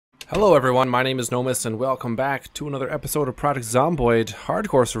Hello everyone, my name is Nomis and welcome back to another episode of Project Zomboid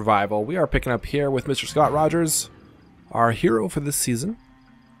Hardcore Survival. We are picking up here with Mr. Scott Rogers, our hero for this season,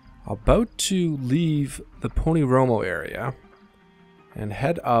 about to leave the Pony Romo area and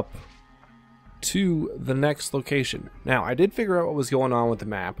head up to the next location. Now, I did figure out what was going on with the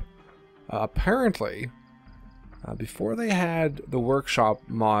map. Apparently, before they had the workshop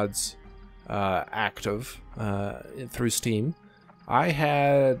mods active through Steam, I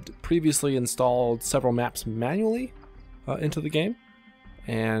had previously installed several maps manually into the game,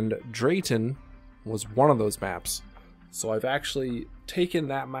 and Drayton was one of those maps. So I've actually taken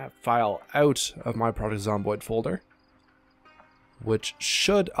that map file out of my Project Zomboid folder, which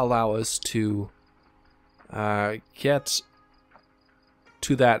should allow us to get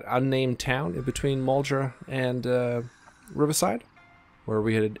to that unnamed town in between Muldra and Riverside, where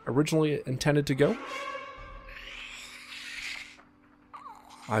we had originally intended to go.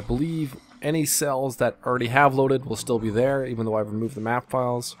 I believe any cells that already have loaded will still be there, even though I've removed the map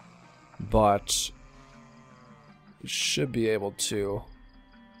files, but we should be able to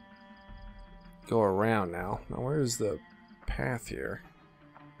go around now. Now, where's the path here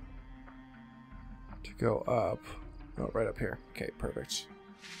to go up? Oh, right up here. Okay, perfect.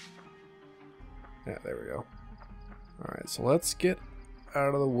 Yeah, there we go. Alright, so let's get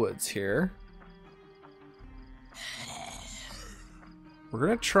out of the woods here. We're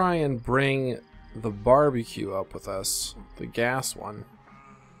going to try and bring the barbecue up with us, the gas one.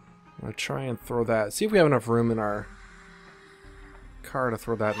 I'm going to try and throw that, see if we have enough room in our car to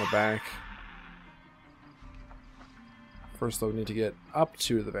throw that in the back. First though, we need to get up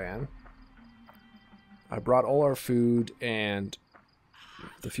to the van. I brought all our food and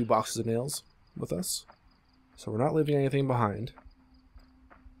the few boxes of nails with us, so we're not leaving anything behind.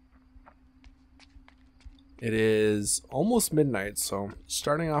 It is almost midnight, so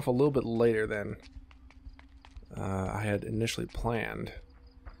starting off a little bit later than I had initially planned.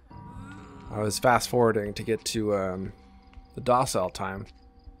 I was fast forwarding to get to the docile time,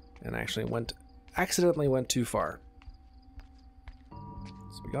 and actually accidentally went too far.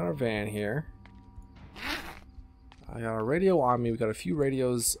 So we got our van here. I got a radio on me. We got a few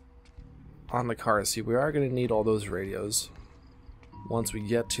radios on the car. See, we are going to need all those radios once we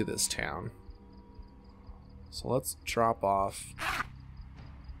get to this town. So let's drop off.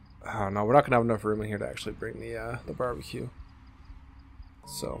 Oh no, we're not gonna have enough room in here to actually bring the barbecue.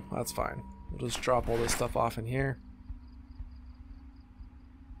 So that's fine. We'll just drop all this stuff off in here.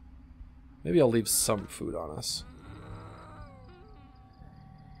 Maybe I'll leave some food on us.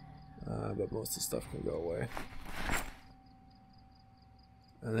 But most of the stuff can go away.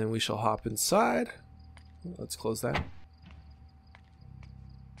 And then we shall hop inside. Let's close that.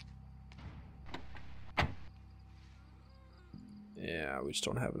 Yeah, we just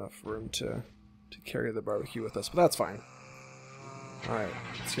don't have enough room to carry the barbecue with us, but that's fine. Alright,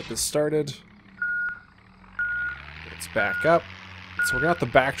 let's get this started. Let's back up. So we're going to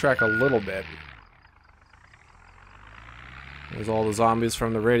have to backtrack a little bit. There's all the zombies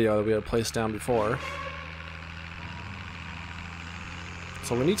from the radio that we had placed down before.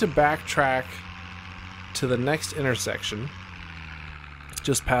 So we need to backtrack to the next intersection. It's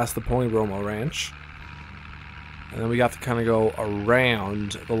just past the Pony Romo Ranch. And then we got to kind of go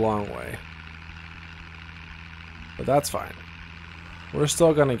around the long way. But that's fine. We're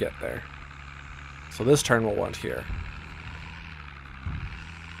still going to get there. So this turn we'll want here.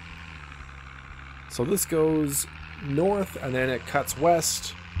 So this goes north and then it cuts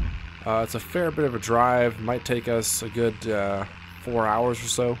west. It's a fair bit of a drive. Might take us a good 4 hours or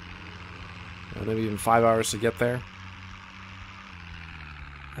so. Maybe even 5 hours to get there.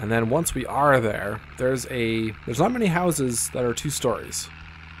 And then once we are there, there's not many houses that are 2 stories.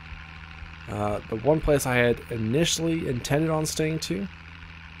 The one place I had initially intended on staying to,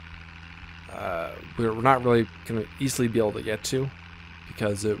 we're not really going to easily be able to get to,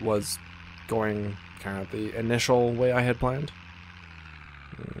 because it was going kind of the initial way I had planned.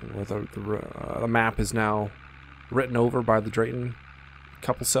 Where the map is now written over by the Drayton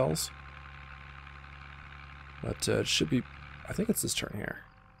couple cells. But it should be, I think it's this turn here.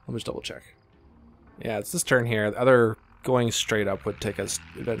 Let me just double check. Yeah, it's this turn here. The other going straight up would take us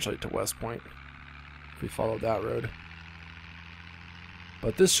eventually to West Point if we followed that road.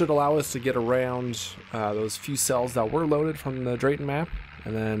 But this should allow us to get around those few cells that were loaded from the Drayton map,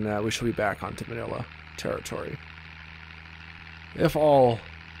 and then we should be back onto Manila territory, if all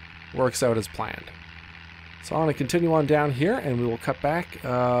works out as planned. So I'm going to continue on down here, and we will cut back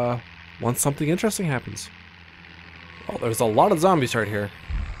once something interesting happens. Oh, there's a lot of zombies right here.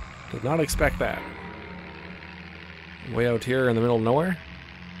 Did not expect that. Way out here in the middle of nowhere.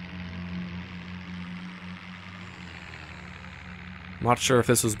 I'm not sure if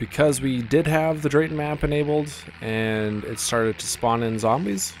this was because we did have the Drayton map enabled and it started to spawn in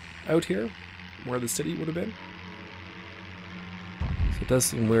zombies out here where the city would have been. So it does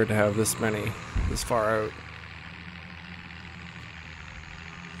seem weird to have this many this far out.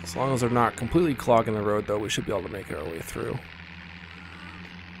 As long as they're not completely clogging the road though, we should be able to make our way through.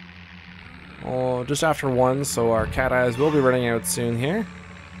 Oh, just after 1, so our cat eyes will be running out soon here.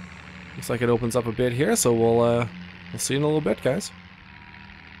 Looks like it opens up a bit here, so we'll see you in a little bit, guys.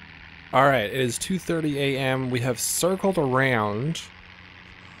 Alright, it is 2:30 a.m. We have circled around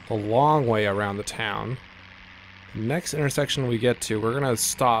the long way around the town. Next intersection we get to, we're gonna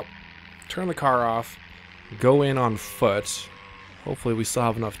stop, turn the car off, go in on foot. Hopefully we still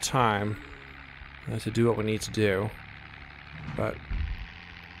have enough time to do what we need to do. But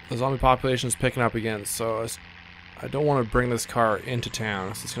the zombie population is picking up again, so I don't want to bring this car into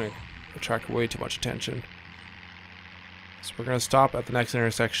town. So it's going to attract way too much attention. So we're going to stop at the next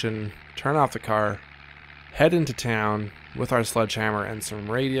intersection, turn off the car, head into town with our sledgehammer and some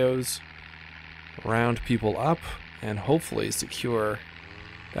radios, round people up, and hopefully secure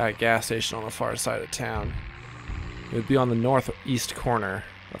that gas station on the far side of town. It would be on the northeast corner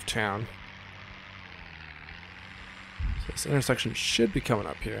of town. So this intersection should be coming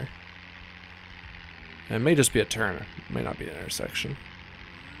up here. And it may just be a turn. It may not be an intersection.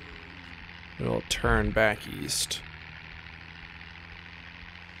 It'll turn back east.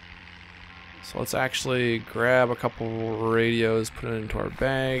 So let's actually grab a couple radios, put it into our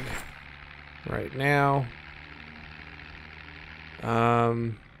bag right now.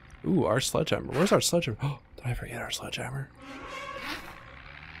 Ooh, our sledgehammer. Where's our sledgehammer? Oh, did I forget our sledgehammer?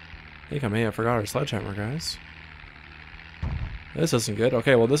 I think I may have forgot our sledgehammer, guys. This isn't good.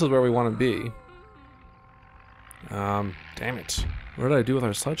 Okay, well this is where we want to be. Damn it. What did I do with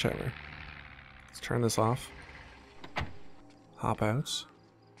our sledgehammer? Let's turn this off. Hop out.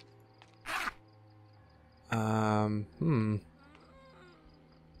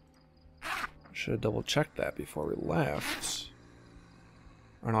 Should have double checked that before we left.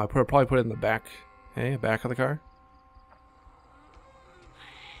 Or no, I probably put it in the back. Hey, back of the car.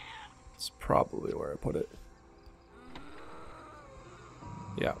 That's probably where I put it.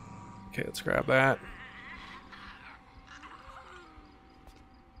 Yeah. Okay, let's grab that.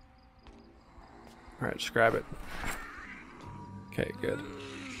 Alright, just grab it. Okay, good.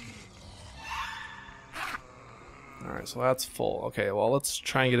 Alright, so that's full. Okay, well, let's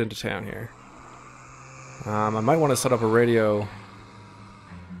try and get into town here. I might want to set up a radio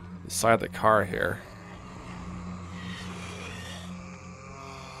beside the car here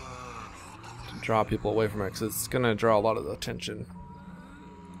to draw people away from it, because it's going to draw a lot of attention.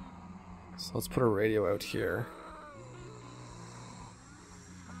 So let's put a radio out here.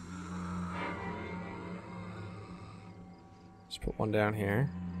 Just put one down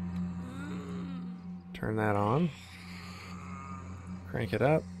here. Turn that on. Crank it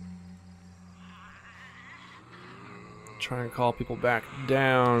up. Try and call people back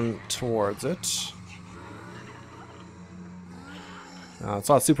down towards it. It's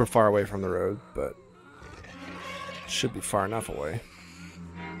not super far away from the road, but it should be far enough away.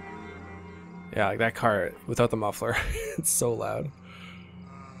 Yeah, like that car without the muffler. It's so loud.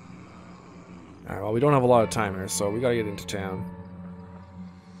 Alright, well, we don't have a lot of time here, so we gotta get into town.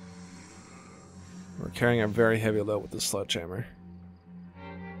 We're carrying a very heavy load with the sledgehammer.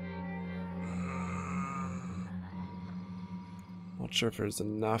 Not sure if there's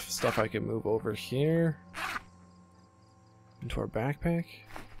enough stuff I can move over here into our backpack.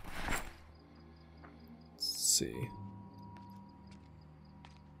 Let's see.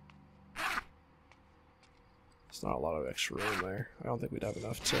 There's not a lot of extra room there. I don't think we'd have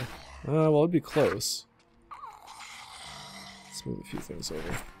enough to... well, it'd be close. Let's move a few things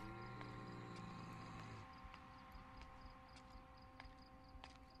over.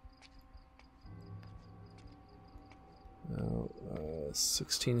 No,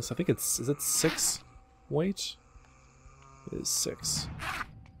 16. So I think it's... Is it 6 weight? It is 6.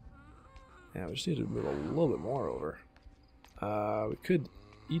 Yeah, we just need to move a little bit more over. We could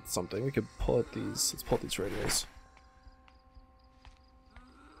eat something. We could pull at these. Let's pull at these radios.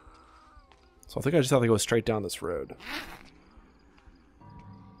 So I think I just have to go straight down this road.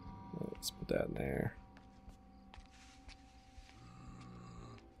 Let's put that in there.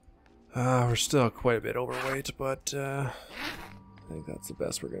 We're still quite a bit overweight, but I think that's the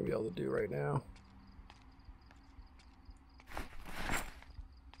best we're going to be able to do right now.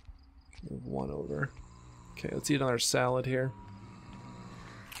 Move one over. Okay, let's eat another salad here.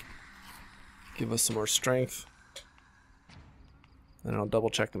 Give us some more strength. And I'll double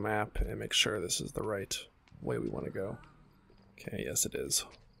check the map and make sure this is the right way we want to go. Okay, yes it is.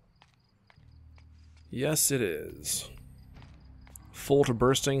 Yes it is. Full to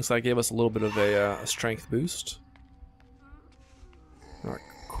bursting, so that gave us a little bit of a strength boost. Not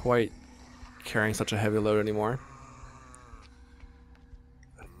quite carrying such a heavy load anymore.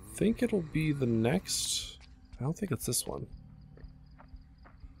 I think it'll be the next... I don't think it's this one.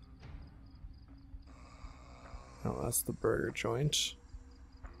 No, that's the burger joint.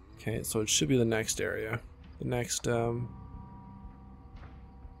 Okay, so it should be the next area. The next, is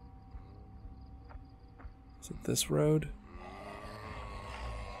it this road?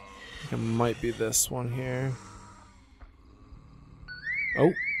 I think it might be this one here.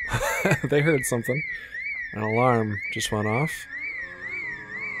 Oh! They heard something. An alarm just went off.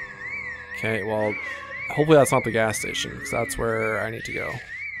 Okay, well, hopefully that's not the gas station, because that's where I need to go.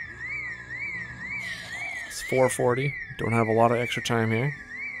 It's 4:40. Don't have a lot of extra time here.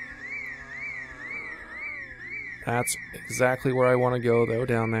 That's exactly where I want to go, though,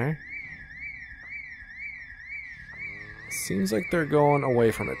 down there. Seems like they're going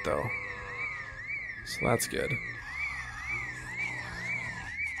away from it, though. So that's good.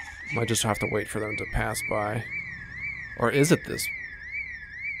 Might just have to wait for them to pass by. Or is it this?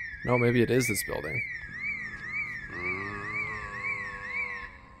 No, maybe it is this building.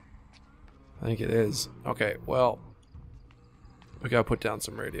 I think it is. Okay, well, we gotta put down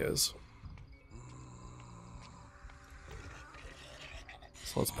some radios.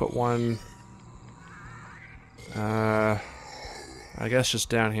 So let's put one, I guess just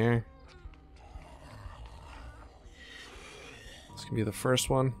down here. This can be the first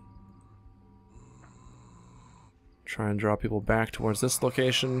one. Try and draw people back towards this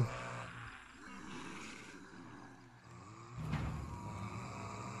location.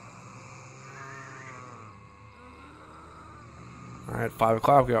 Alright, 5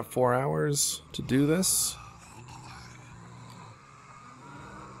 o'clock, we got 4 hours to do this.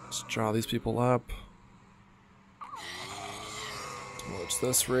 Let's draw these people up. Towards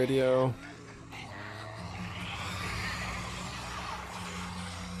this radio.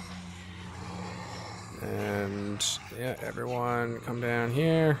 And yeah, everyone come down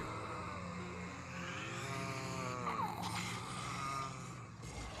here.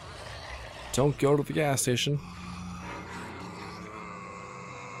 Don't go to the gas station.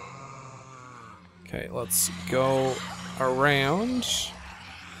 Okay, let's go around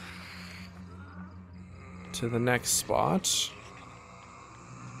to the next spot.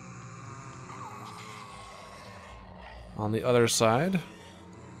 On the other side,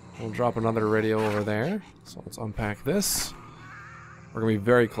 we'll drop another radio over there. So let's unpack this. We're gonna be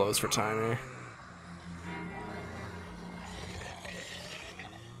very close for time here.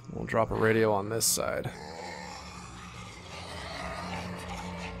 We'll drop a radio on this side.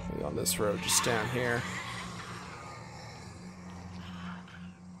 Maybe on this road, just down here.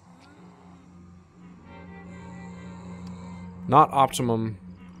 Not optimum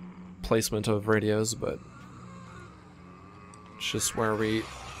placement of radios, but it's just where we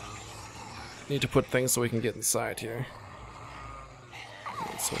need to put things so we can get inside here.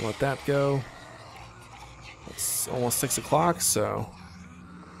 So let that go. It's almost 6 o'clock, so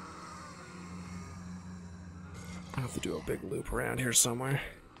I have to do a big loop around here somewhere.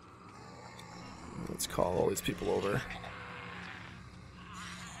 Let's call all these people over.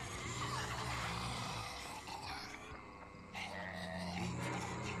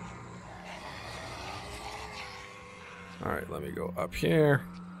 Alright, let me go up here.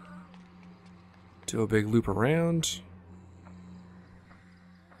 Do a big loop around.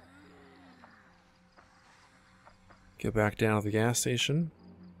 Get back down to the gas station.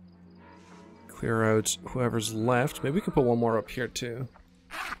 Clear out whoever's left. Maybe we can put one more up here too.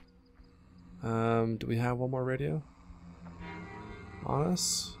 Do we have one more radio on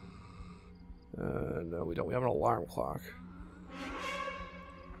us? No, we don't. We have an alarm clock,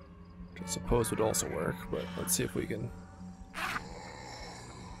 which I suppose would also work, but let's see if we can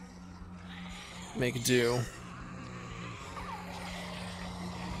make do.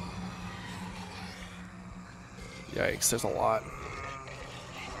 Yikes, there's a lot.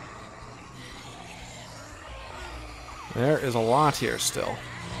 There is a lot here still.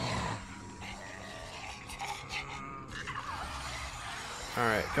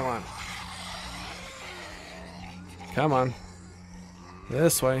 Alright, come on. Come on.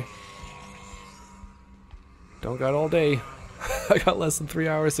 This way. Don't got all day. I got less than 3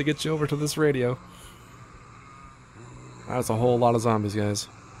 hours to get you over to this radio. That's a whole lot of zombies, guys.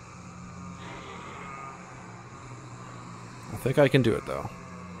 I think I can do it, though.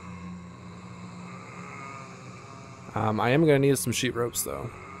 I am going to need some sheet ropes, though.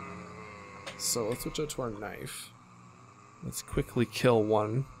 So let's switch out to our knife. Let's quickly kill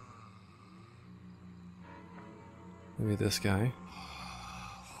one. Maybe this guy.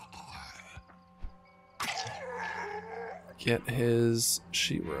 Get his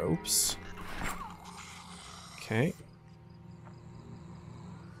sheet ropes. Okay.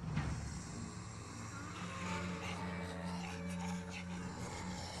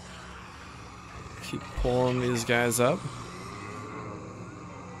 Keep pulling these guys up.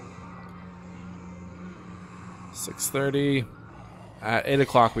 6:30. At 8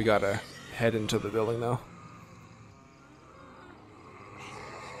 o'clock we gotta head into the building though.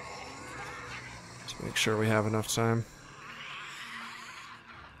 To make sure we have enough time.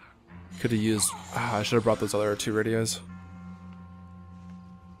 Could have used... I should have brought those other 2 radios.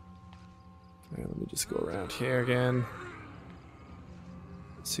 Alright, let me just go around here again.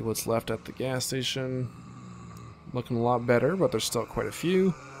 See what's left at the gas station. Looking a lot better, but there's still quite a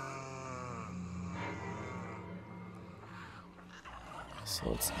few.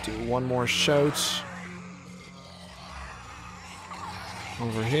 So let's do one more shout.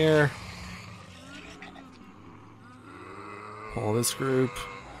 Over here. Pull this group.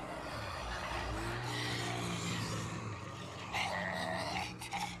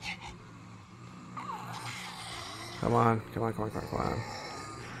 Come on, come on, come on, come on, come on.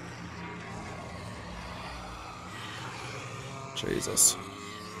 Jesus.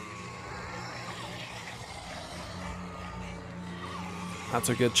 That's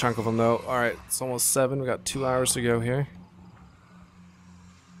a good chunk of them though. Alright, it's almost 7. We got 2 hours to go here.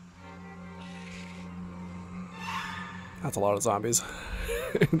 That's a lot of zombies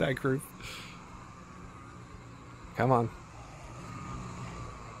in that group. Come on.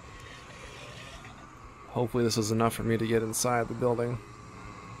 Hopefully this is enough for me to get inside the building.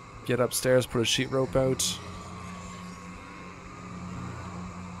 Get upstairs, put a sheet rope out.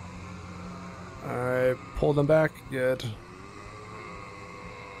 Alright, pull them back. Good.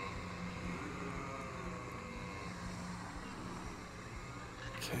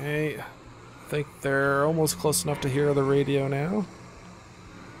 Okay. I think they're almost close enough to hear the radio now.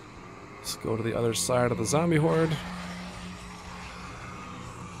 Let's go to the other side of the zombie horde.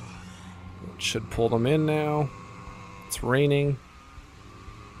 Should pull them in now. It's raining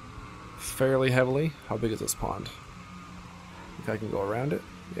fairly heavily. How big is this pond? Think I can go around it?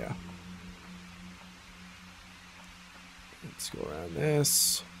 Yeah. Let's go around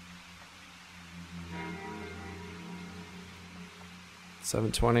this.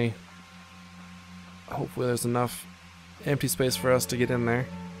 7:20. Hopefully there's enough empty space for us to get in there.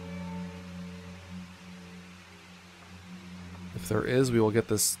 If there is, we will get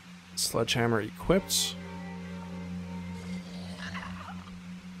this sledgehammer equipped.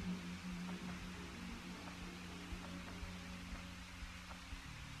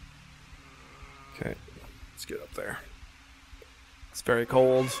 Okay, let's get up there. It's very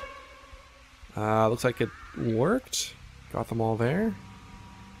cold. Looks like it worked. Got them all there.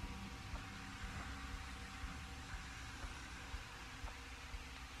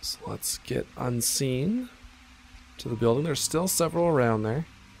 So let's get unseen to the building. There's still several around there.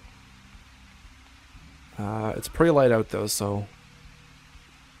 It's pretty light out though, so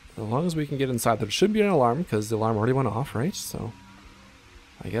as long as we can get inside, there should be an alarm because the alarm already went off, right? So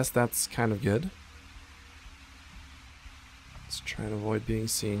I guess that's kind of good. Let's try and avoid being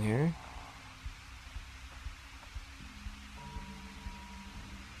seen here.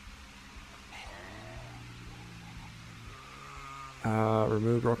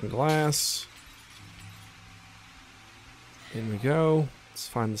 Remove broken glass. In we go. Let's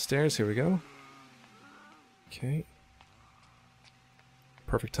find the stairs. Here we go. Okay.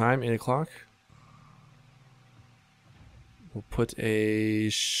 Perfect time, 8 o'clock. We'll put a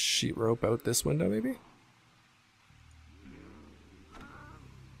sheet rope out this window, maybe?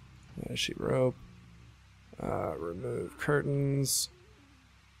 Yeah, sheet rope. Remove curtains.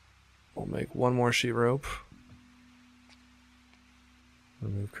 We'll make one more sheet rope.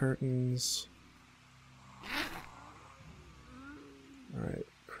 Remove curtains. Alright,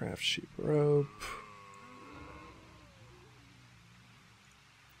 craft sheet rope.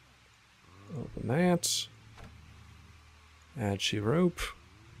 Open that. Add sheet rope.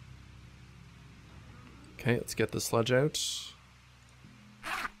 Okay, let's get the sludge out.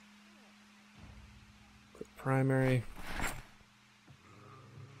 Quick primary.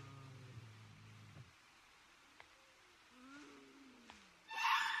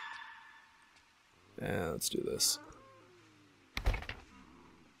 And let's do this.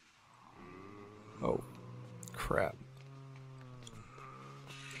 Oh, crap.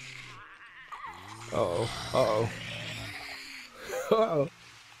 Uh-oh. Uh-oh. Uh-oh.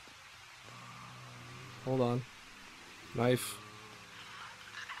 Hold on. Knife.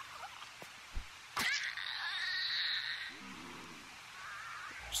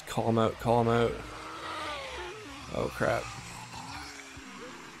 Just call him out, call him out. Oh crap.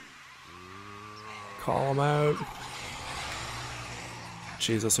 Call him out.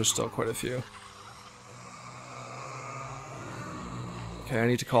 Jesus, there's still quite a few. Okay, I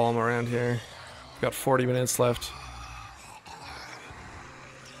need to call him around here. We've got 40 minutes left.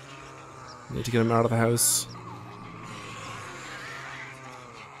 Need to get him out of the house.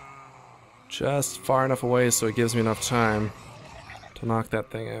 Just far enough away so it gives me enough time to knock that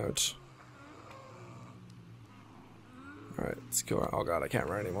thing out. Alright, let's go. Oh god, I can't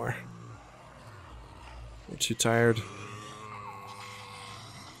run anymore. I'm too tired.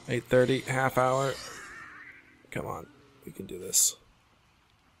 8:30, half hour. Come on, we can do this.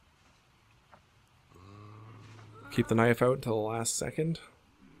 Keep the knife out until the last second.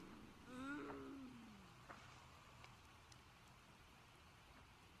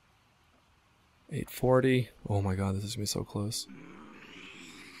 $8:40. Oh my god, this is gonna be so close.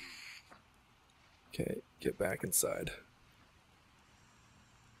 Okay, get back inside.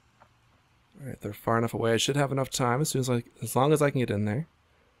 Alright, they're far enough away. I should have enough time as long as I can get in there.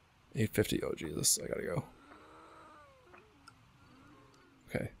 8:50. Oh Jesus, I gotta go.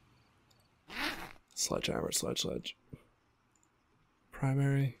 Okay. Sledgehammer, sledge.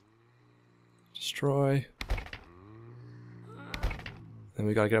 Primary. Destroy. Then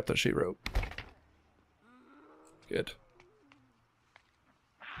we gotta get up that sheet rope. Good.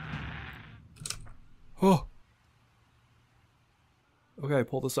 Oh! Okay,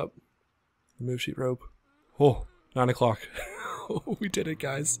 pull this up. Remove sheet rope. Oh, 9 o'clock. We did it,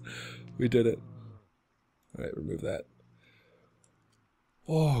 guys. We did it. Alright, remove that.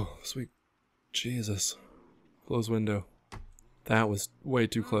 Oh, sweet. Jesus. Close window. That was way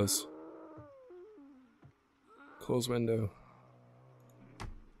too close. Close window.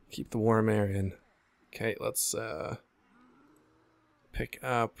 Keep the warm air in. Okay, let's pick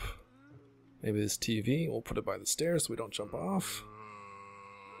up maybe this TV. We'll put it by the stairs so we don't jump off.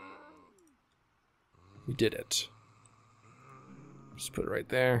 We did it. Just put it right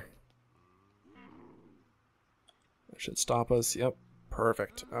there. That should stop us. Yep.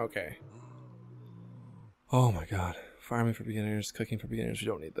 Perfect. Okay. Oh my god. Farming for beginners, cooking for beginners. We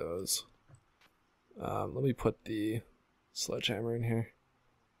don't need those. Let me put the sledgehammer in here.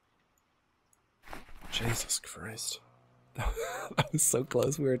 Jesus Christ. That was so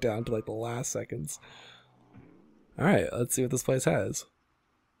close. We were down to like the last seconds. Alright, let's see what this place has.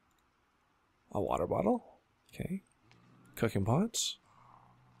 A water bottle. Okay. Cooking pot.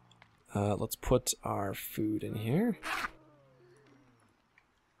 Let's put our food in here.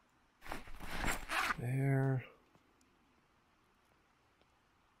 There.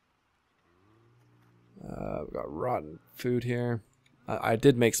 We've got rotten food here. I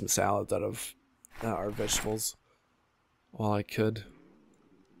did make some salads out of our vegetables while I could.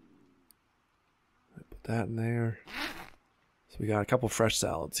 I put that in there. So we got a couple fresh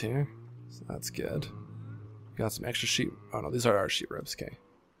salads here. So that's good. We got some extra sheep. Oh no, these are our sheep ribs. Okay.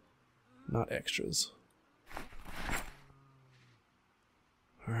 Not extras.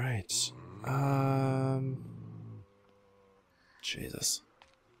 Alright. Jesus.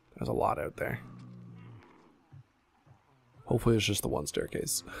 There's a lot out there. Hopefully it's just the one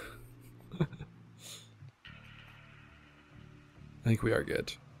staircase. I think we are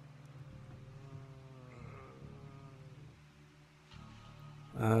good.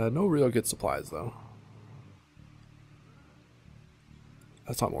 No real good supplies though.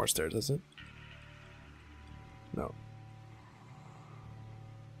 That's not more stairs, is it? No.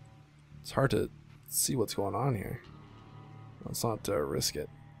 It's hard to see what's going on here. Let's not risk it.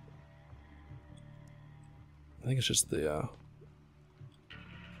 I think it's just the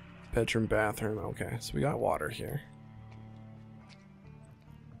bedroom, bathroom. Okay, so we got water here.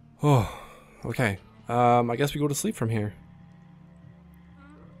 Oh, okay. I guess we go to sleep from here.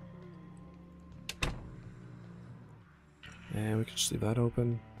 And we can just leave that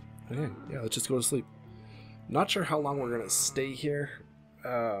open. Okay, yeah, let's just go to sleep. Not sure how long we're gonna stay here.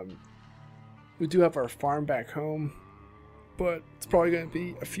 We do have our farm back home, but it's probably gonna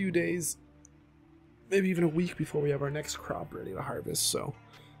be a few days, maybe even a week before we have our next crop ready to harvest. So,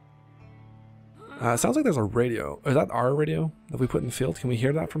 it sounds like there's a radio. Is that our radio that we put in the field? Can we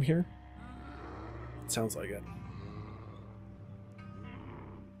hear that from here? It sounds like it.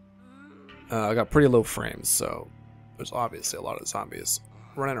 I got pretty low frames, so there's obviously a lot of zombies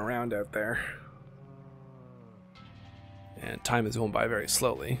running around out there. And time is going by very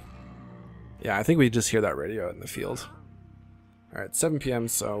slowly. Yeah, I think we just hear that radio out in the field. Alright, 7 p.m.,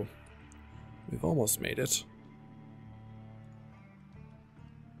 so we've almost made it.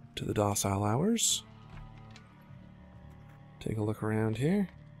 to the docile hours. Take a look around here.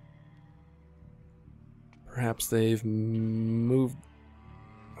 Perhaps they've moved...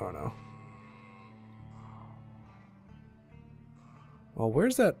 Oh no. Well,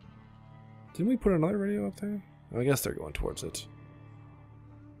 where's that? Didn't we put another radio up there? Oh, I guess they're going towards it.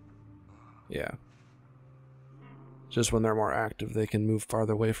 Yeah. Just when they're more active, they can move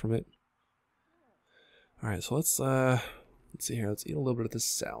farther away from it. Alright, so let's see here. Let's eat a little bit of this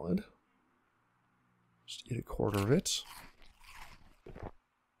salad. Just eat a quarter of it.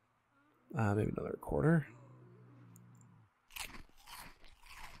 Maybe another quarter.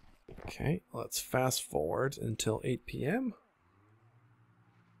 Okay, let's fast forward until 8 p.m.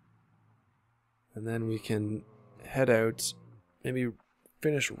 And then we can head out, maybe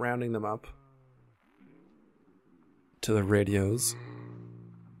finish rounding them up to the radios.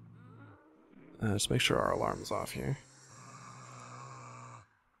 Just make sure our alarm is off here.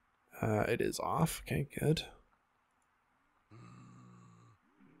 It is off. Okay, good.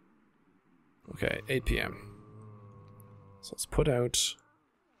 Okay, 8 p.m. So let's put out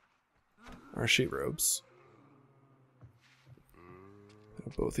our sheet robes.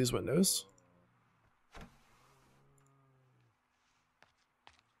 Both these windows.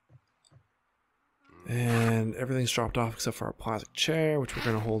 And everything's dropped off except for our plastic chair, which we're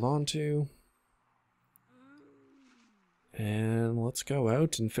going to hold on to. And let's go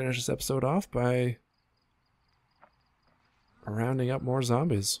out and finish this episode off by rounding up more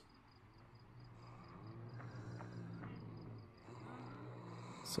zombies.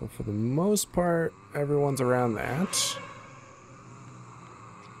 So for the most part, everyone's around that. So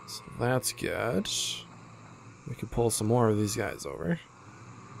that's good. We can pull some more of these guys over.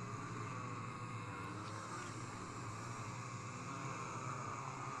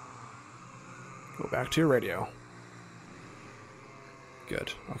 Go back to your radio.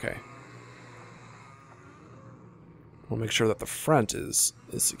 Good, okay. We'll make sure that the front is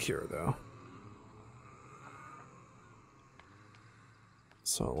secure though.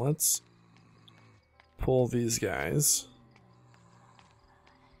 So let's pull these guys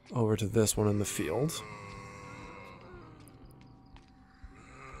over to this one in the field.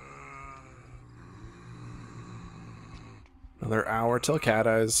 Another hour till cat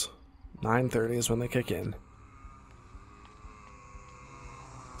eyes. 9:30 is when they kick in.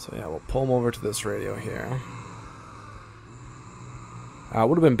 So yeah, we'll pull them over to this radio here.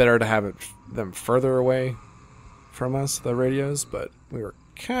 Would have been better to have them further away from us, the radios, but we were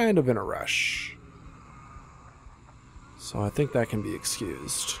kind of in a rush. So I think that can be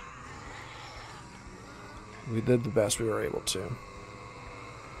excused. We did the best we were able to.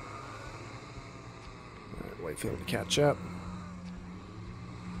 Alright, wait for them to catch up.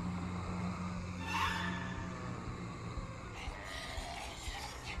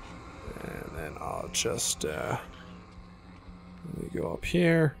 I'll just let me go up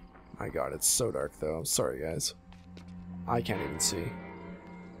here. My god, it's so dark though. I'm sorry guys. I can't even see.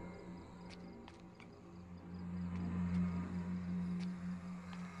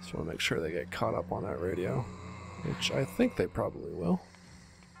 Just want to make sure they get caught up on that radio, which I think they probably will.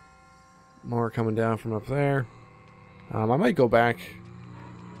 More coming down from up there. I might go back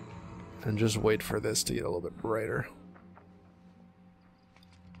and just wait for this to get a little bit brighter.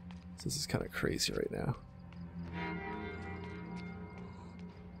 This is kind of crazy right now.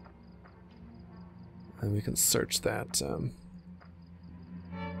 And we can search that.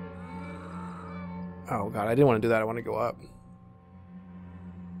 Oh god, I didn't want to do that. I want to go up.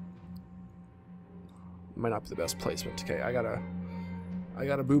 Might not be the best placement. Okay, I got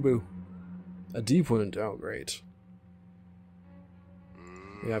a boo-boo. A deep wound. Oh, great.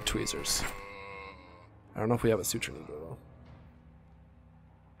 We have tweezers. I don't know if we have a suture needle though.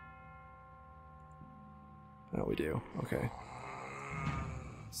 Oh, we do. Okay.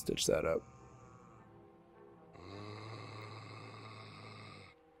 Stitch that up.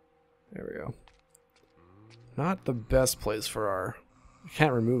 There we go. Not the best place for our... I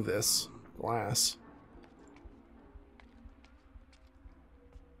can't remove this glass.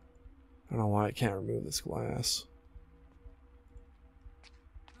 I don't know why I can't remove this glass.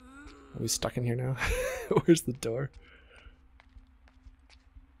 Are we stuck in here now? Where's the door?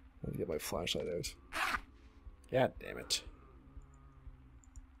 Let me get my flashlight out. God damn it.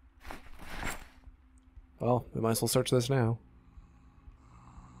 Well, we might as well search this now.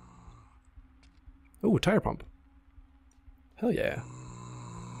 Ooh, tire pump. Hell yeah.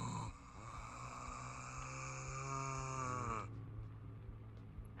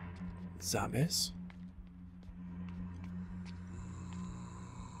 Zombies.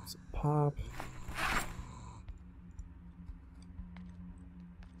 It's a pop.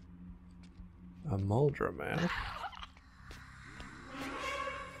 A Muldra map.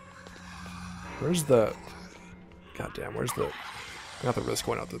 Where's the... Goddamn, where's the... I got the risk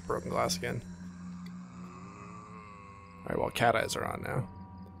going out the broken glass again. Alright, well, cat eyes are on now.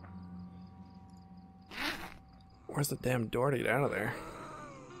 Where's the damn door to get out of there?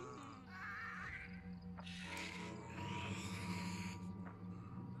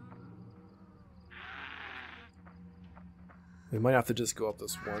 We might have to just go up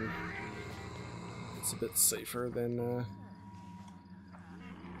this one. It's a bit safer than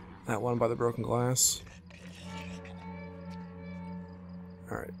that one by the broken glass.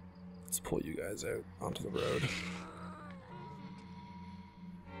 Alright, let's pull you guys out onto the road.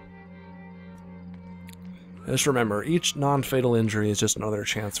 Just remember, each non-fatal injury is just another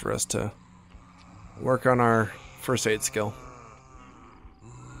chance for us to work on our first aid skill.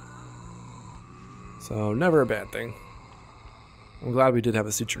 So, never a bad thing. I'm glad we did have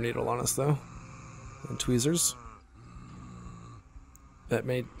a suture needle on us, though. And tweezers. That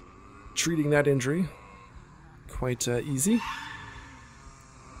made treating that injury quite easy.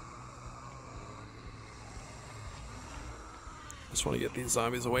 Just want to get these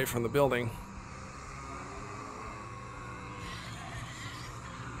zombies away from the building.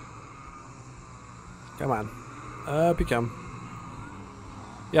 Come on. Up you come.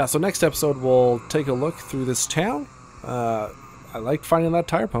 Yeah, so next episode we'll take a look through this town. I liked finding that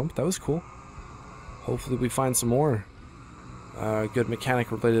tire pump. That was cool. Hopefully we find some more good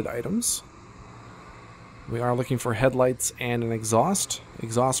mechanic-related items. We are looking for headlights and an exhaust.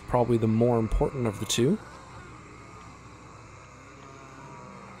 Exhaust probably the more important of the two.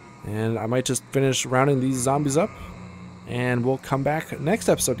 And I might just finish rounding these zombies up. And we'll come back next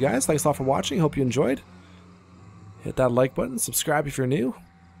episode, guys. Thanks a lot for watching. Hope you enjoyed. Hit that like button. Subscribe if you're new.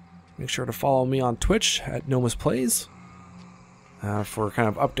 Make sure to follow me on Twitch at Nomus Plays. For kind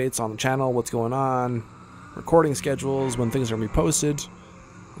of updates on the channel, what's going on, recording schedules, when things are going to be posted.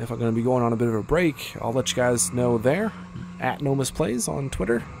 If I'm going to be going on a bit of a break, I'll let you guys know there, at Nomus Plays on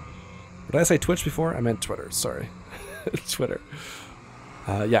Twitter. Did I say Twitch before? I meant Twitter, sorry. Twitter.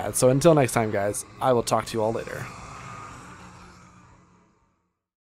 Yeah, so until next time, guys, I will talk to you all later.